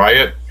 try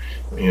it,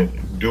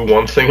 do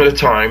one thing at a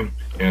time,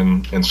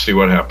 and see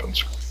what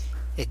happens.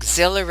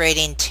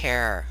 Exhilarating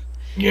terror.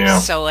 Yeah.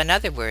 So in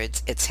other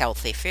words, it's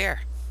healthy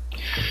fear.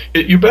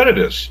 You bet it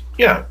is.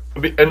 Yeah.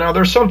 And now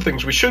there's some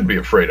things we should be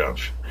afraid of,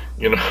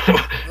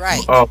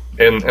 Right.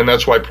 And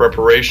that's why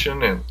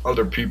preparation and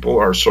other people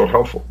are so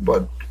helpful.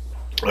 But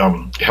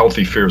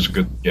healthy fear is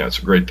it's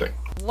a great thing.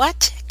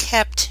 What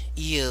kept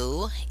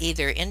you,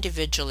 either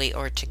individually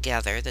or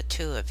together, the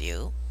two of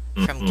you,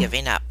 from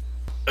giving up?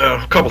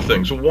 A couple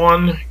things.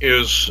 One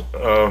is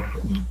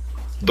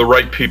the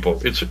right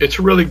people. It's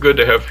really good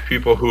to have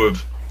people who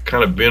have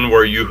kind of been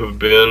where you have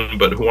been,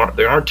 but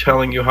they aren't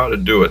telling you how to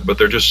do it, but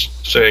they're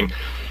just saying,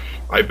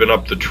 I've been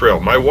up the trail.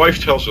 My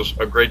wife tells us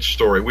a great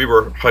story. We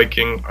were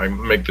hiking. I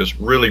make this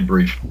really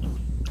brief.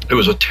 It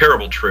was a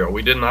terrible trail.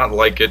 We did not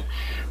like it,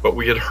 but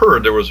we had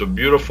heard there was a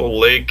beautiful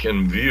lake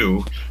and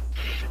view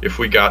if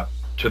we got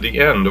to the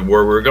end of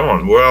where we were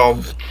going.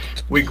 Well,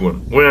 we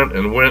went.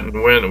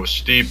 It was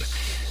steep.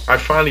 I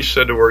finally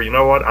said to her, you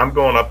know what? I'm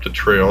going up the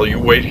trail. You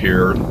wait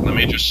here. Let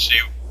me just see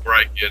where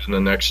I get in the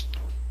next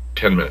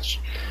 10 minutes.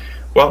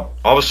 Well,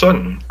 all of a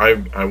sudden, I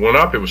went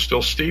up. It was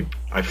still steep.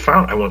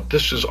 I went,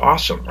 this is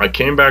awesome. I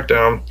came back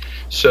down,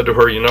 said to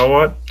her, you know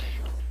what?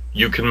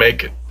 You can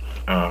make it.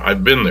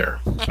 I've been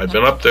there. I've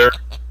been up there.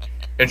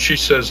 And she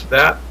says,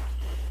 that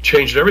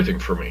changed everything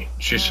for me.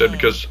 She said,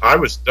 because I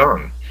was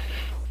done.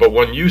 But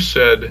when you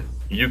said,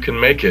 you can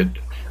make it,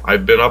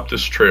 I've been up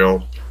this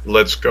trail,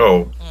 let's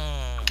go.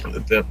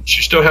 Then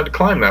she still had to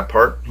climb that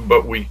part,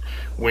 but we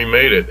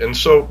made it. And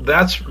so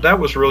that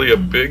was really a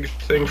big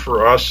thing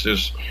for us,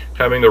 is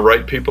having the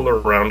right people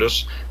around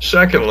us.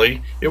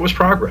 Secondly, it was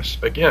progress.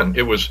 Again,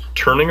 it was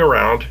turning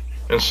around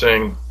and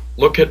saying,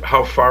 look at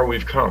how far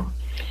we've come.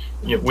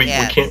 We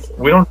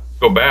don't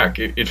go back.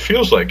 It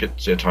feels like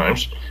it at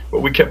times, but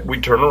we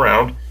turn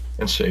around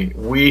and say,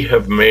 we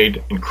have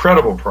made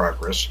incredible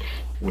progress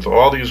with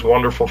all these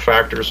wonderful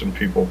factors and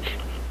people.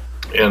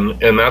 And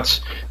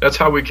that's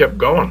how we kept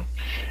going.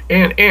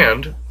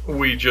 And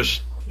we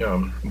just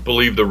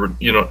believe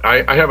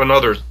I have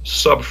another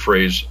sub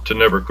phrase to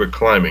never quit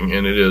climbing,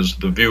 and it is,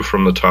 the view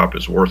from the top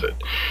is worth it.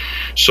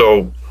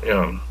 So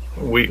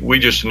we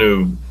just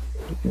knew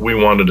we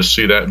wanted to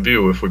see that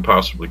view if we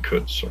possibly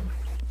could. So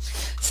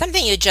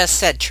something you just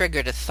said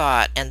triggered a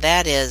thought, and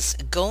that is,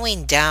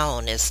 going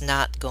down is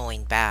not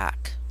going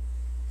back.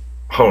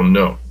 Oh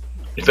no.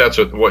 That's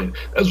a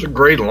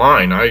great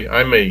line.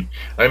 I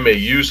may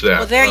use that.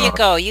 Well, there you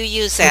go. You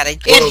use that.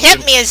 It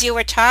hit me as you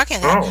were talking.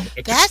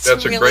 That's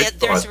really a great thought.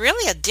 There's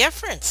really a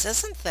difference,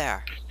 isn't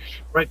there?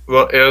 Right.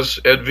 Well, as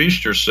Ed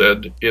Viester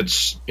said,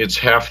 it's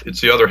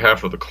the other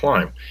half of the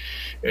climb.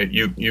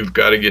 You've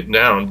got to get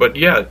down. But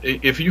yeah,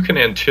 if you can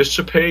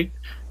anticipate,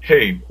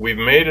 hey, we've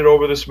made it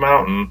over this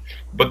mountain,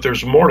 but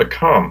there's more to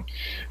come.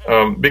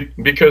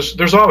 Because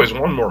there's always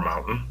one more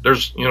mountain.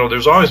 There's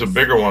always a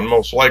bigger one,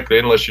 most likely,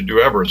 unless you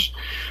do Everest.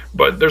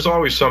 But there's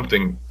always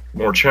something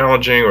more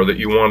challenging or that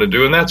you want to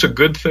do, and that's a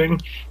good thing,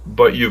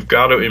 but you've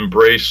got to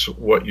embrace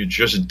what you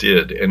just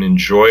did and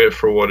enjoy it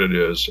for what it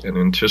is and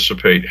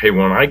anticipate, hey,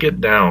 when I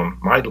get down,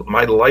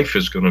 my life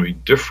is going to be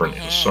different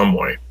in some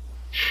way,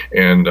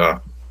 and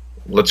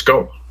let's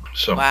go.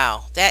 So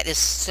Wow, that is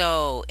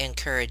so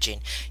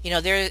encouraging.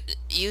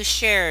 You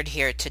shared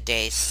here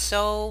today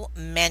so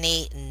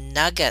many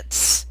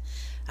nuggets.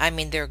 I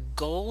mean, they're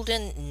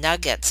golden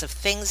nuggets of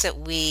things that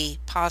we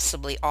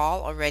possibly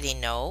all already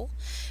know,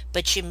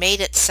 but you made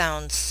it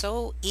sound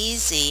so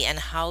easy and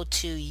how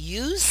to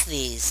use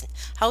these,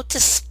 how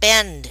to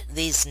spend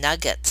these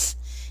nuggets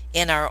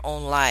in our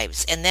own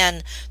lives. And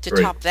then to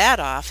great. top that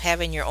off,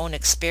 having your own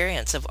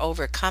experience of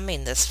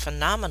overcoming this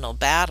phenomenal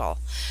battle.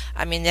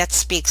 I mean, that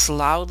speaks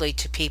loudly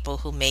to people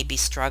who may be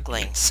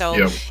struggling. So,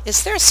 Yeah,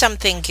 is there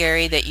something,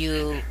 Gary, that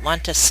you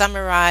want to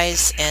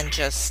summarize and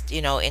just,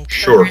 sure.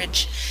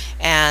 encourage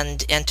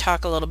and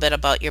talk a little bit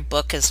about your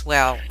book as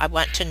well? I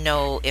want to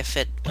know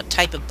what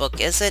type of book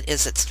is it?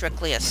 Is it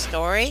strictly a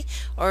story,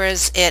 or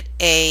is it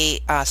a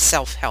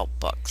self-help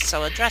book?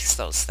 So address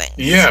those things.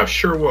 Yeah,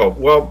 sure will.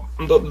 Well,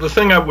 the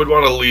thing I would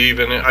want to leave,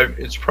 and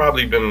it's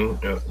probably been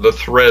the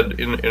thread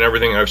in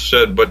everything I've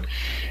said, but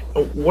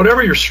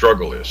whatever your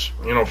struggle is,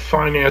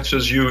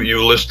 finances,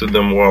 you listed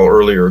them well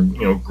earlier,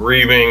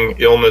 grieving,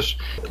 illness,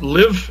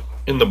 live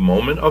in the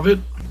moment of it,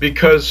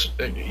 because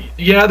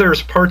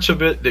there's parts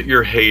of it that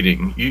you're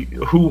hating.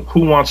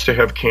 Who wants to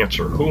have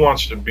cancer? Who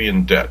wants to be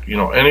in debt?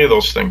 Any of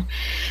those things.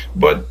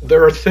 But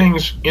there are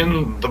things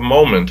in the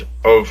moment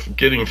of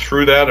getting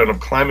through that and of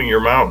climbing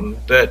your mountain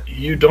that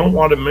you don't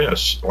want to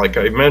miss. Like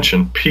I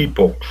mentioned,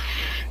 people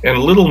and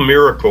little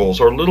miracles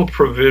or little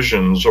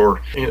provisions,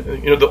 or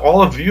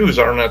all the views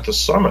aren't at the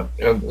summit,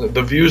 and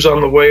the views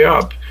on the way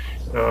up.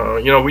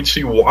 We'd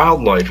see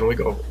wildlife and we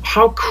go,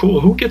 how cool,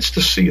 who gets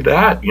to see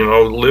that,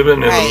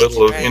 living in the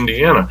middle of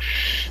Indiana.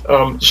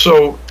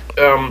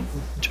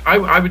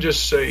 I would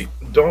just say,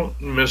 don't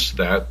miss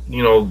that,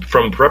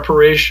 from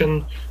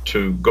preparation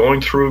to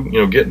going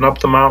through, getting up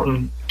the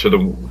mountain to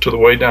the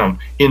way down.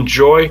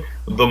 Enjoy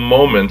the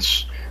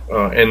moments,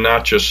 and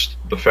not just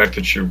the fact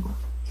that you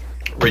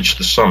reached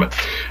the summit.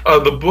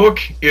 The book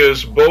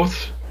is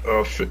both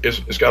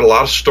it's got a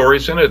lot of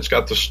stories in it. It's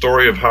got the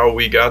story of how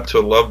we got to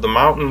love the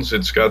mountains.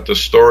 It's got the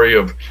story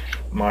of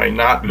my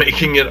not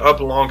making it up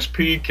Long's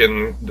Peak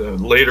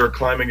and later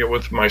climbing it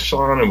with my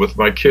son and with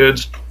my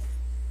kids.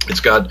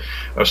 It's got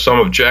some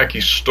of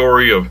Jackie's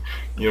story of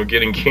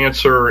getting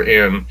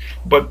cancer,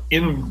 but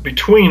in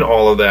between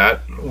all of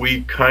that,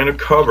 we kind of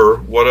cover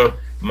what a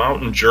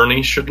mountain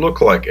journey should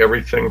look like.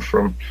 Everything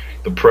from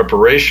the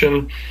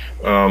preparation,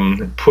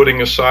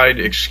 putting aside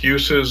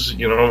excuses. We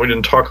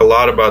didn't talk a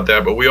lot about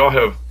that, but we'll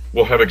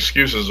have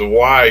excuses of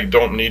why I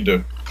don't need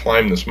to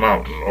climb this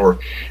mountain, or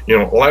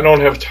I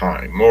don't have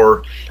time,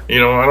 or I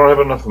don't have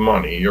enough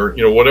money, or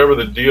whatever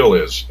the deal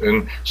is.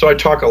 And so I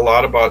talk a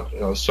lot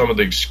about some of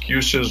the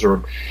excuses,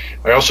 or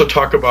I also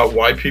talk about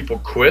why people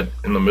quit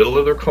in the middle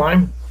of their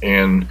climb,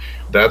 and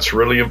that's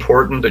really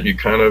important that you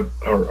kind of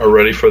are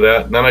ready for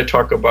that. And then I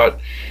talk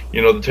about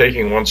the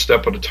taking one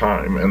step at a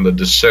time and the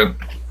descent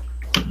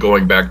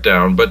going back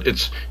down. But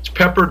it's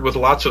peppered with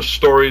lots of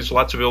stories,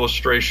 lots of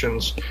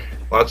illustrations,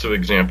 lots of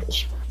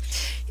examples.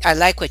 I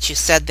like what you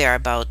said there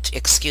about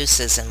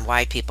excuses and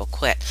why people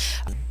quit.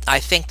 I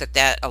think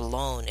that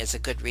alone is a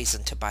good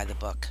reason to buy the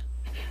book.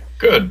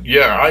 Good.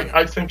 Yeah,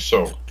 I think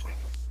so.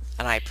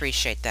 And I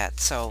appreciate that.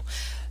 So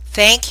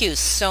thank you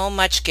so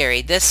much,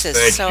 Gary. This is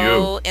Thank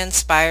so you.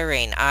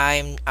 inspiring.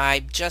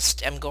 I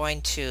just am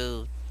going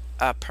to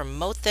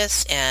promote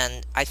this,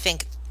 and I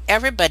think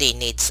everybody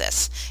needs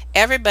this.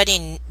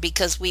 Everybody,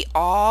 because we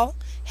all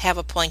have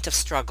a point of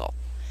struggle.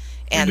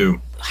 And We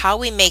do. how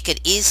we make it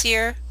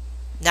easier,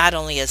 not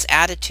only is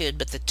attitude,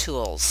 but the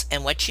tools.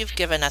 And what you've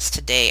given us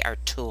today are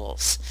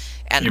tools.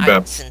 And You I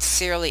bet.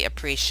 sincerely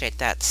appreciate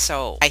that.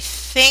 So I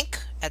think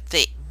at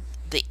the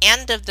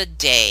end of the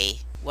day,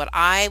 what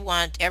I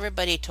want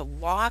everybody to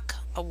walk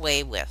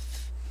away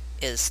with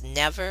is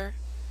never,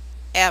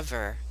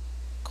 ever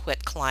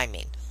quit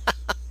climbing.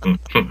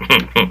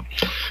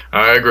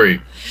 I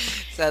agree.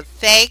 So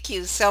thank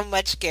you so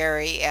much,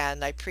 Gary,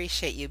 and I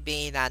appreciate you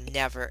being on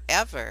Never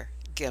Ever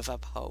Give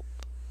Up Hope.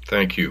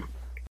 Thank you.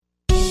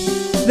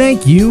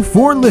 Thank you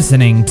for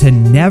listening to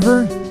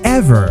Never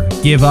Ever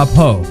Give Up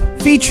Hope,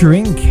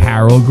 featuring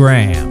Carol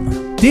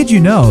Graham. Did you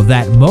know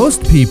that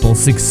most people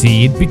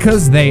succeed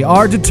because they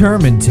are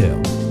determined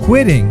to?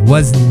 Quitting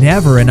was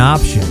never an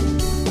option.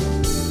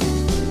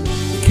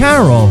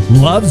 Carol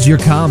loves your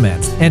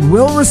comments and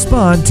will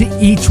respond to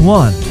each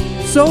one.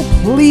 So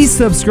please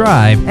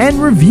subscribe and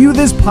review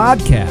this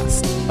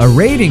podcast. A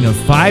rating of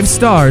 5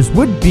 stars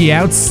would be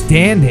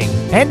outstanding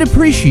and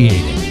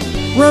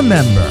appreciated.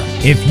 Remember,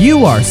 if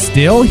you are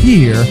still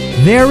here,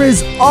 there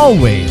is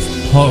always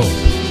hope.